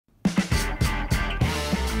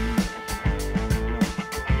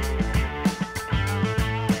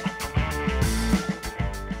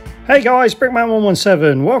Hey guys,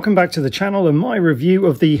 Brickman117, welcome back to the channel and my review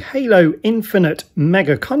of the Halo Infinite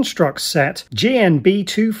Mega Construx set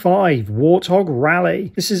GNB25 Warthog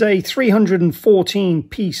Rally. This is a 314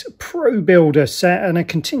 piece Pro Builder set and a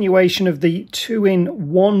continuation of the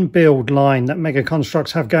 2-in-1 build line that Mega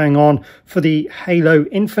Construx have going on for the Halo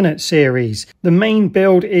Infinite series. The main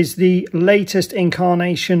build is the latest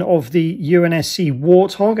incarnation of the UNSC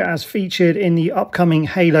Warthog as featured in the upcoming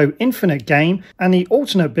Halo Infinite game, and the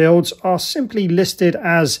alternate builds are simply listed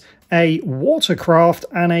as a watercraft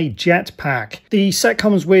and a jetpack. The set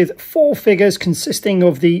comes with 4 figures consisting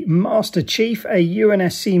of the Master Chief, a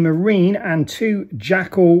UNSC Marine, and 2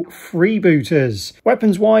 Jackal freebooters.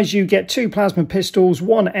 Weapons wise, you get 2 plasma pistols,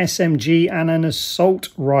 1 SMG and an assault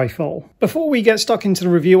rifle. Before we get stuck into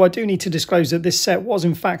the review, I do need to disclose that this set was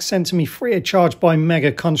in fact sent to me free of charge by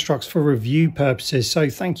Mega Construx for review purposes, so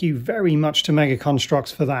thank you very much to Mega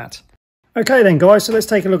Construx for that. Okay then guys, so let's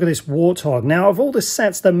take a look at this Warthog. Now, of all the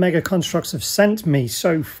sets that Mega Construx have sent me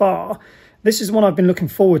so far, this is one I've been looking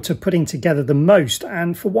forward to putting together the most,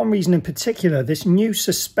 and for one reason in particular, this new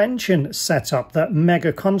suspension setup that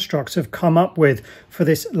Mega Construx have come up with for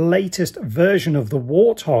this latest version of the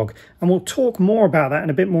Warthog, and we'll talk more about that in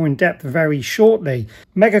a bit more in depth very shortly.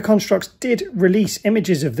 Mega Construx did release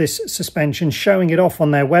images of this suspension showing it off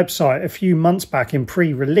on their website a few months back in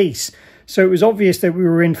pre-release. So it was obvious that we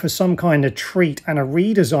were in for some kind of treat and a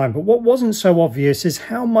redesign, but what wasn't so obvious is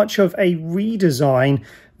how much of a redesign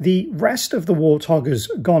the rest of the Warthog has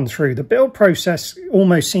gone through. The build process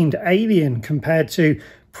almost seemed alien compared to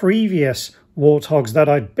previous Warthogs that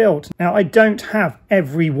I'd built. Now, I don't have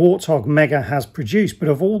every Warthog Mega has produced, but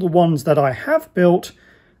of all the ones that I have built,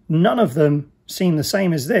 none of them seem the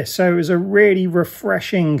same as this. So it was a really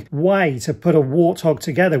refreshing way to put a Warthog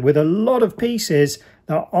together with a lot of pieces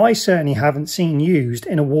that I certainly haven't seen used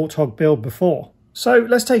in a Warthog build before. So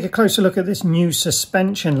let's take a closer look at this new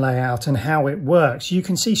suspension layout and how it works. You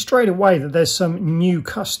can see straight away that there's some new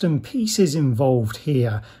custom pieces involved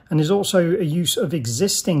here, and there's also a use of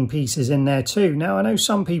existing pieces in there too. Now, I know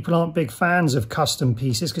some people aren't big fans of custom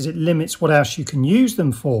pieces because it limits what else you can use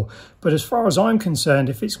them for, but as far as I'm concerned,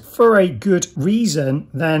 if it's for a good reason,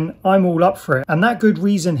 then I'm all up for it. And that good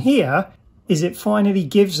reason here is it finally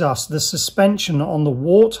gives us the suspension on the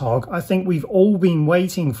Warthog I think we've all been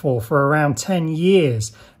waiting for around 10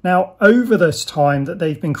 years. Now, over this time that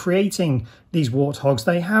they've been creating these Warthogs,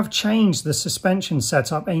 they have changed the suspension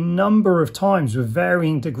setup a number of times with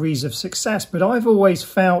varying degrees of success, but I've always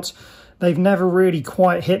felt they've never really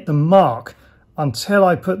quite hit the mark until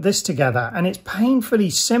I put this together. And it's painfully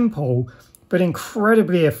simple, but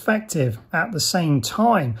incredibly effective at the same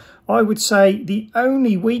time. I would say the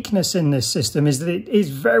only weakness in this system is that it is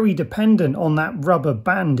very dependent on that rubber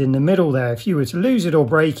band in the middle there. If you were to lose it or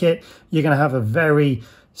break it, you're going to have a very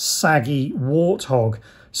saggy Warthog.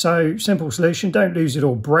 So simple solution, don't lose it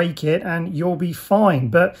or break it and you'll be fine.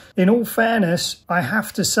 But in all fairness, I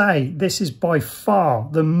have to say this is by far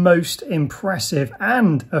the most impressive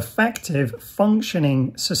and effective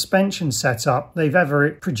functioning suspension setup they've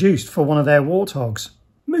ever produced for one of their Warthogs.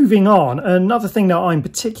 Moving on, another thing that I'm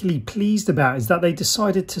particularly pleased about is that they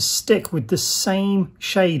decided to stick with the same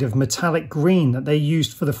shade of metallic green that they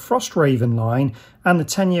used for the Frosthaven line and the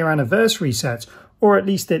 10-year anniversary sets. Or at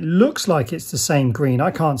least it looks like it's the same green.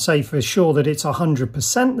 I can't say for sure that it's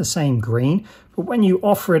 100% the same green, but when you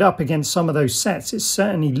offer it up against some of those sets, it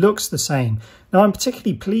certainly looks the same. Now, I'm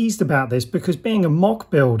particularly pleased about this because being a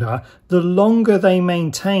mock builder, the longer they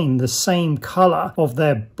maintain the same colour of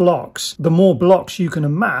their blocks, the more blocks you can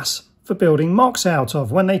amass for building mocks out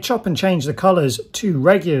of. When they chop and change the colours too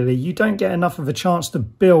regularly, you don't get enough of a chance to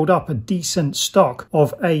build up a decent stock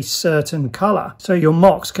of a certain colour. So your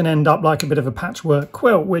mocks can end up like a bit of a patchwork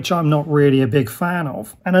quilt, which I'm not really a big fan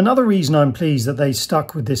of. And another reason I'm pleased that they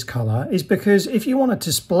stuck with this colour is because if you want to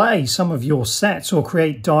display some of your sets or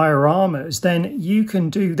create dioramas, then you can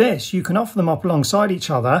do this. You can offer them up alongside each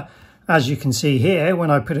other, as you can see here when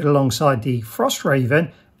I put it alongside the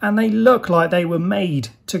Frosthaven, and they look like they were made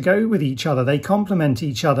to go with each other. They complement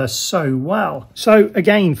each other so well. So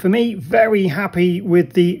again, for me, very happy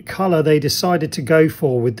with the colour they decided to go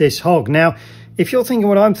for with this hog. Now, if you're thinking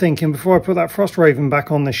what I'm thinking before I put that Frosthaven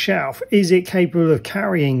back on the shelf, is it capable of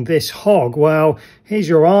carrying this hog? Well, here's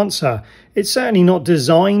your answer. It's certainly not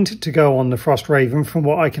designed to go on the Frosthaven from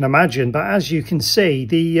what I can imagine, but as you can see,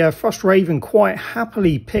 the Frosthaven quite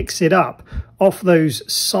happily picks it up off those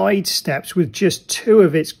side steps with just 2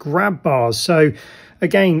 of its grab bars. So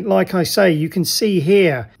again, like I say, you can see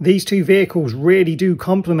here, these 2 vehicles really do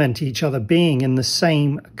complement each other being in the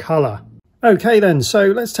same colour. Okay then, so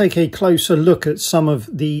let's take a closer look at some of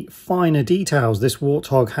the finer details this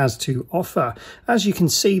Warthog has to offer. As you can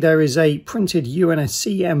see, there is a printed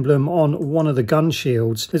UNSC emblem on one of the gun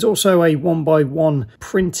shields. There's also a 1x1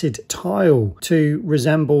 printed tile to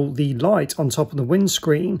resemble the light on top of the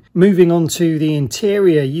windscreen. Moving on to the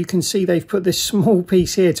interior, you can see they've put this small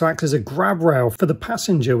piece here to act as a grab rail for the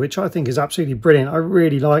passenger, which I think is absolutely brilliant. I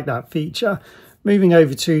really like that feature. Moving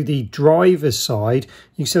over to the driver's side,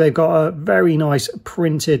 you can see they've got a very nice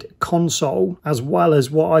printed console, as well as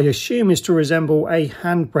what I assume is to resemble a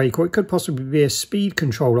handbrake, or it could possibly be a speed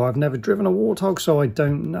controller. I've never driven a Warthog, so I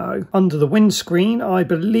don't know. Under the windscreen, I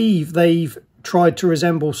believe they've tried to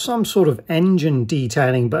resemble some sort of engine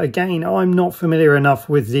detailing, but again, I'm not familiar enough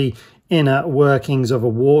with the inner workings of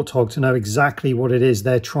a Warthog to know exactly what it is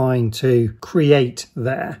they're trying to create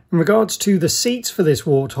there. In regards to the seats for this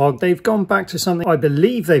Warthog, they've gone back to something I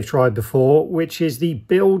believe they've tried before, which is the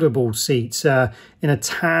buildable seats in a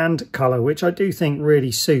tanned colour, which I do think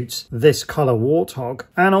really suits this colour Warthog.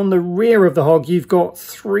 And on the rear of the hog, you've got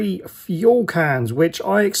 3 fuel cans, which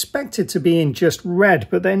I expected to be in just red,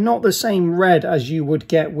 but they're not the same red as you would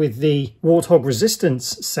get with the Warthog Resistance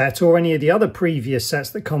set or any of the other previous sets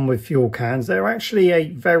that come with fuel cans. They're actually a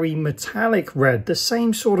very metallic red, the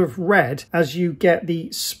same sort of red as you get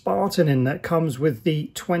the Spartan in that comes with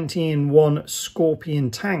the 20-in-1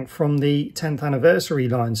 Scorpion tank from the 10th anniversary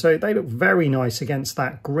line. So they look very nice against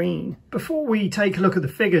that green. Before we take a look at the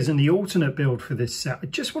figures and the alternate build for this set, I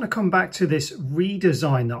just want to come back to this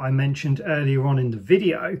redesign that I mentioned earlier on in the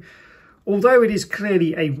video. Although it is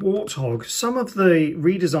clearly a Warthog, some of the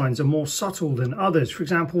redesigns are more subtle than others. For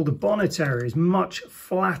example, the bonnet area is much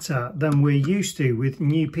flatter than we're used to, with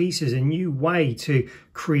new pieces, a new way to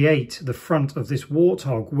create the front of this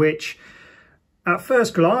Warthog, which at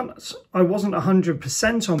first glance I wasn't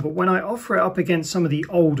 100% on, but when I offer it up against some of the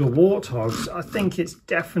older Warthogs, I think it's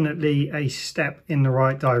definitely a step in the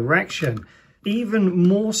right direction. Even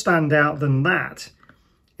more standout than that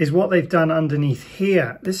is what they've done underneath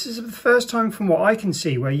here. This is the first time from what I can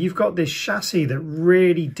see where you've got this chassis that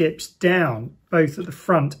really dips down both at the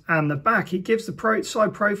front and the back. It gives the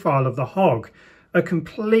side profile of the hog a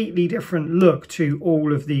completely different look to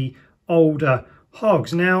all of the older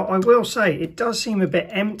hogs. Now, I will say it does seem a bit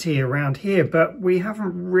empty around here, but we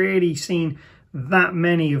haven't really seen that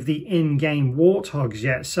many of the in-game Warthogs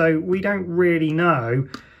yet, so we don't really know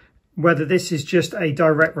whether this is just a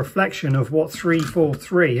direct reflection of what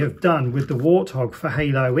 343 have done with the Warthog for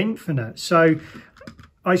Halo Infinite. So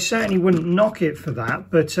I certainly wouldn't knock it for that,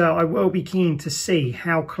 but I will be keen to see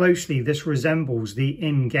how closely this resembles the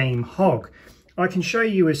in-game hog. I can show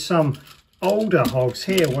you with some older hogs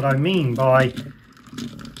here what I mean by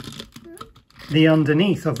the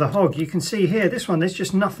underneath of the hog. You can see here, this one, there's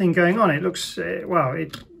just nothing going on. It looks, well,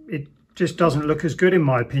 it just doesn't look as good in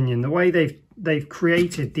my opinion. The way they've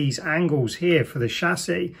created these angles here for the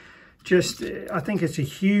chassis, just, I think it's a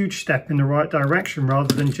huge step in the right direction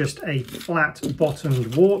rather than just a flat bottomed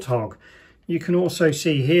Warthog. You can also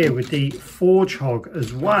see here with the Forge hog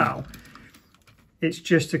as well, it's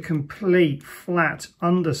just a complete flat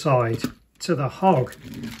underside to the hog.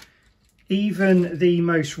 Even the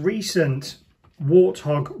most recent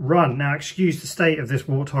Warthog run, now excuse the state of this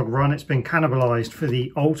Warthog run, it's been cannibalized for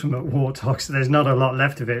the ultimate Warthog, so there's not a lot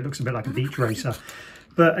left of it. It looks a bit like a beach racer,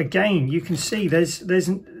 but again you can see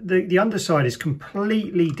the underside is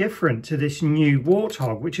completely different to this new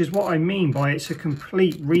Warthog, which is what I mean by it's a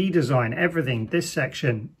complete redesign. Everything, this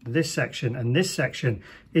section and this section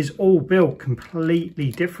is all built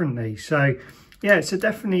completely differently. So yeah, it's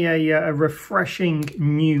definitely a refreshing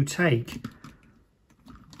new take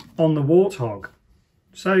on the Warthog.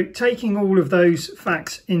 So taking all of those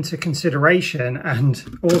facts into consideration and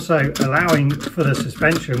also allowing for the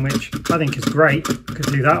suspension, which I think is great, could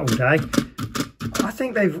do that all day, I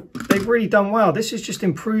think they've really done well. This is just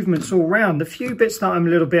improvements all round. The few bits that I'm a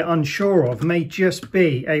little bit unsure of may just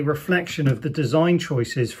be a reflection of the design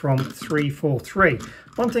choices from 343.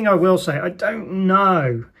 One thing I will say, I don't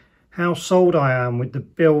know how sold I am with the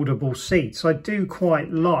buildable seats. I do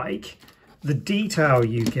quite like the detail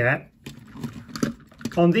you get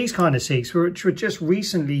on these kind of seats, which were just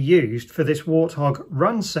recently used for this Warthog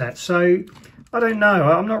run set. So I don't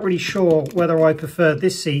know, I'm not really sure whether I prefer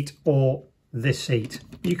this seat or this seat.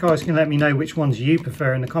 You guys can let me know which ones you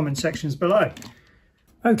prefer in the comment sections below.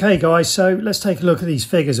 Okay guys, so let's take a look at these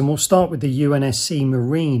figures and we'll start with the UNSC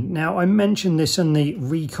Marine. Now, I mentioned this in the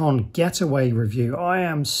Recon Getaway review. I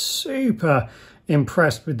am super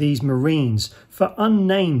impressed with these Marines. For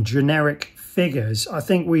unnamed generic figures, I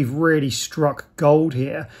think we've really struck gold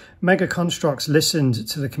here. Mega Construx listened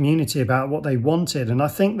to the community about what they wanted, and I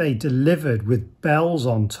think they delivered with bells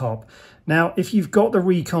on top. Now, if you've got the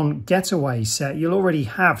Recon Getaway set, you'll already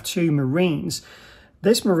have 2 Marines.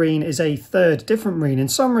 This Marine is a third different Marine. In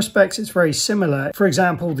some respects, it's very similar. For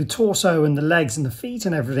example, the torso and the legs and the feet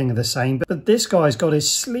and everything are the same, but this guy's got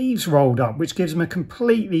his sleeves rolled up, which gives him a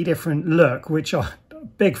completely different look, which I'm a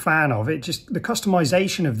big fan of. It just, the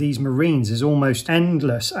customization of these Marines is almost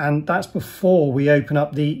endless, and that's before we open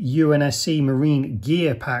up the UNSC Marine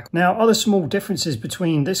gear pack. Now, other small differences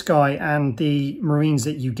between this guy and the Marines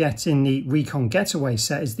that you get in the Recon Getaway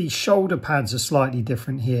set is the shoulder pads are slightly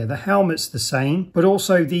different here. The helmet's the same, but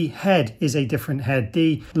also the head is a different head.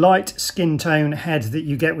 The light skin tone head that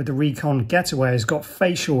you get with the Recon Getaway has got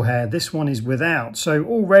facial hair. This one is without. So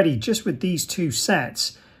already, just with these 2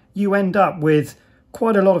 sets, you end up with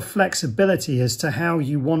quite a lot of flexibility as to how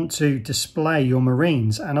you want to display your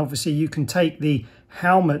Marines. And obviously you can take the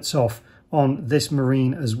helmets off on this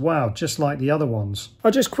Marine as well, just like the other ones.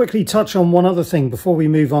 I'll just quickly touch on one other thing before we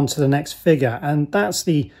move on to the next figure, and that's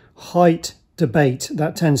the height debate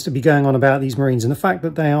that tends to be going on about these Marines and the fact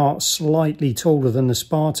that they are slightly taller than the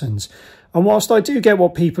Spartans. And whilst I do get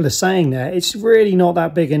what people are saying there, it's really not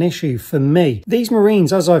that big an issue for me. These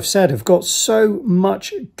Marines, as I've said, have got so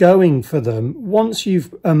much going for them. Once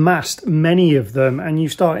you've amassed many of them and you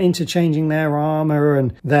start interchanging their armour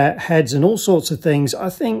and their heads and all sorts of things, I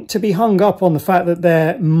think to be hung up on the fact that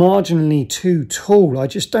they're marginally too tall, I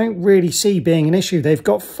just don't really see being an issue. They've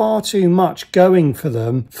got far too much going for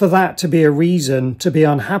them for that to be a reason to be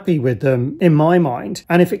unhappy with them, in my mind.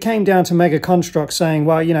 And if it came down to Mega Construx saying,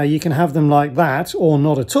 well, you know, you can have them like that or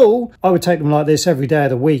not at all, I would take them like this every day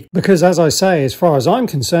of the week, because as I say, as far as I'm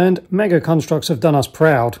concerned, Mega Construx have done us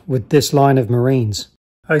proud with this line of Marines.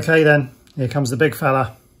 Okay then, here comes the big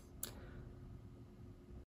fella.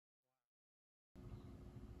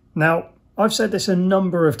 Now, I've said this a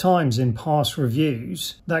number of times in past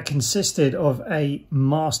reviews that consisted of a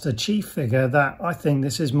Master Chief figure, that I think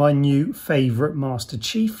this is my new favourite Master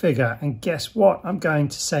Chief figure, and guess what? I'm going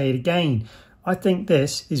to say it again. I think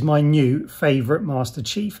this is my new favourite Master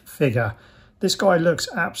Chief figure. This guy looks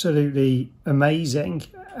absolutely amazing.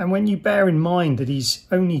 And when you bear in mind that he's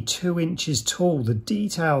only 2 inches tall, the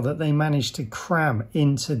detail that they managed to cram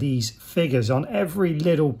into these figures on every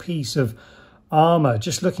little piece of armour,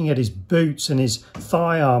 just looking at his boots and his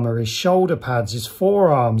thigh armour, his shoulder pads, his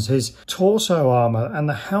forearms, his torso armour and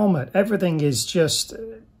the helmet, everything is just,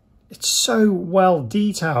 it's so well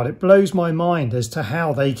detailed. It blows my mind as to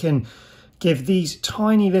how they can give these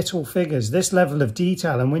tiny little figures this level of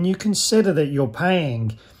detail. And when you consider that you're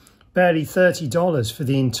paying barely $30 for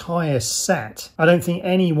the entire set, I don't think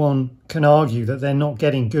anyone can argue that they're not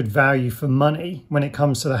getting good value for money when it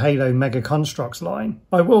comes to the Halo Mega Construx line.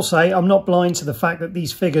 I will say I'm not blind to the fact that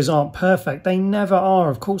these figures aren't perfect. They never are.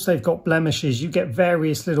 Of course they've got blemishes. You get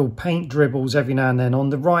various little paint dribbles every now and then. On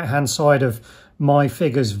the right hand side of my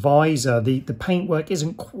figure's visor, the paintwork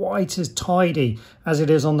isn't quite as tidy as it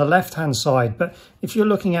is on the left hand side, but if you're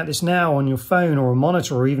looking at this now on your phone or a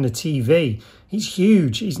monitor or even a TV, he's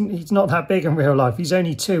huge. He's not that big in real life. He's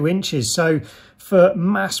only 2 inches. So for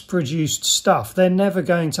mass-produced stuff, they're never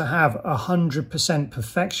going to have 100%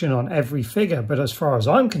 perfection on every figure. But as far as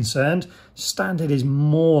I'm concerned, standard is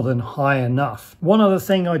more than high enough. One other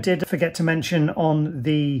thing I did forget to mention on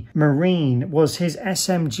the Marine was his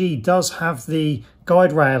SMG does have the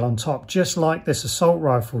guide rail on top, just like this assault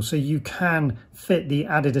rifle, so you can fit the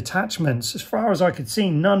added attachments. As far as I could see,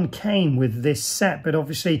 none came with this set, but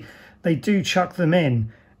obviously they do chuck them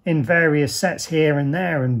in various sets here and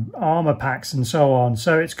there and armor packs and so on.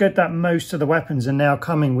 So it's good that most of the weapons are now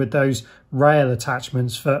coming with those rail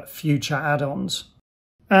attachments for future add-ons.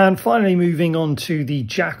 And finally, moving on to the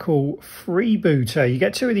Jackal Freebooter. You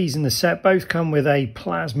get 2 of these in the set. Both come with a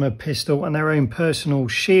plasma pistol and their own personal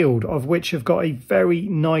shield, of which have got a very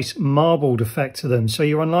nice marbled effect to them. So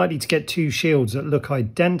you're unlikely to get 2 shields that look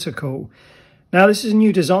identical. Now, this is a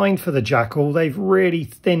new design for the Jackal. They've really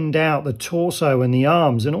thinned out the torso and the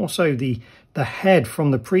arms, and also the head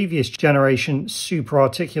from the previous generation super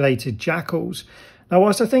articulated Jackals. Now,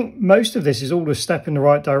 whilst I think most of this is all a step in the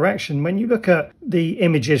right direction, when you look at the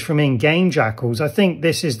images from in-game Jackals, I think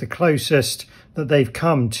this is the closest that they've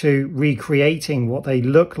come to recreating what they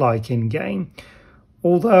look like in-game.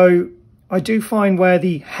 Although I do find where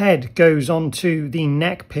the head goes onto the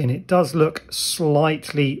neck pin, it does look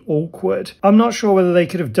slightly awkward. I'm not sure whether they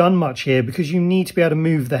could have done much here, because you need to be able to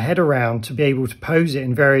move the head around to be able to pose it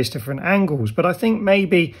in various different angles. But I think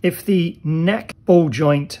maybe if the neck ball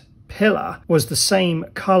joint pillar was the same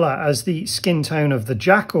colour as the skin tone of the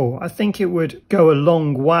jackal, I think it would go a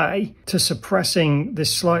long way to suppressing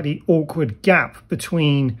this slightly awkward gap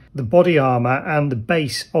between the body armour and the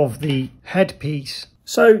base of the headpiece.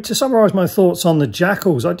 So to summarise my thoughts on the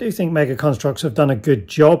jackals, I do think Mega Construx have done a good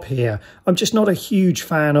job here. I'm just not a huge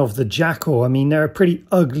fan of the jackal. I mean, they're a pretty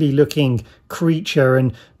ugly looking creature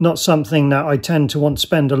and not something that I tend to want to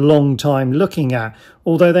spend a long time looking at.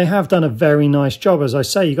 Although they have done a very nice job. As I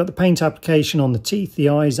say, you've got the paint application on the teeth, the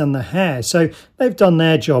eyes and the hair. So they've done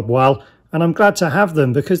their job well. And I'm glad to have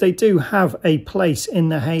them because they do have a place in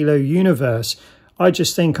the Halo universe. I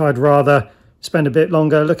just think I'd rather spend a bit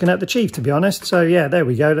longer looking at the Chief, to be honest. So yeah, there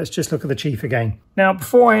we go. Let's just look at the Chief again. Now,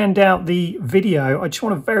 before I end out the video, I just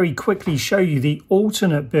want to very quickly show you the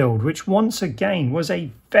alternate build, which once again was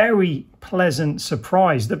a very pleasant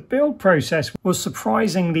surprise. The build process was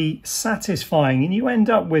surprisingly satisfying and you end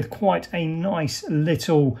up with quite a nice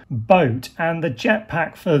little boat, and the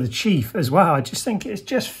jetpack for the Chief as well. I just think it's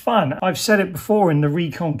just fun. I've said it before in the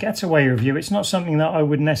Recon Getaway review, it's not something that I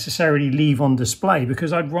would necessarily leave on display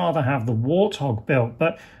because I'd rather have the Warthog built,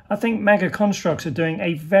 but I think Mega Construx are doing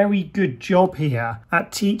a very good job here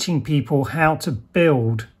at teaching people how to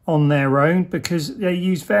build on their own, because they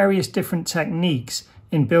use various different techniques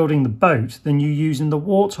in building the boat than you use in the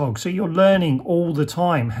Warthog. So you're learning all the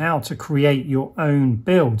time how to create your own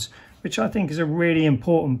builds, which I think is a really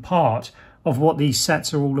important part of what these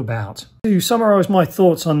sets are all about. To summarise my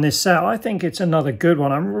thoughts on this set, I think it's another good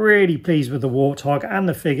one. I'm really pleased with the Warthog and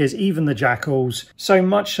the figures, even the jackals. So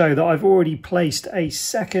much so that I've already placed a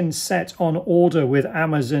second set on order with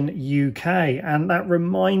Amazon UK. And that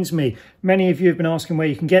reminds me, many of you have been asking where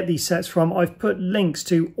you can get these sets from. I've put links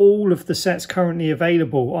to all of the sets currently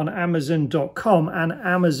available on Amazon.com and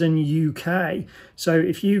Amazon UK. So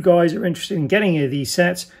if you guys are interested in getting any of these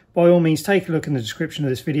sets, by all means, take a look in the description of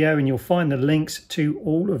this video and you'll find the links to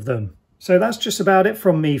all of them. So that's just about it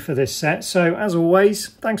from me for this set. So as always,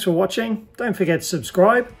 thanks for watching. Don't forget to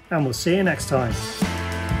subscribe and we'll see you next time.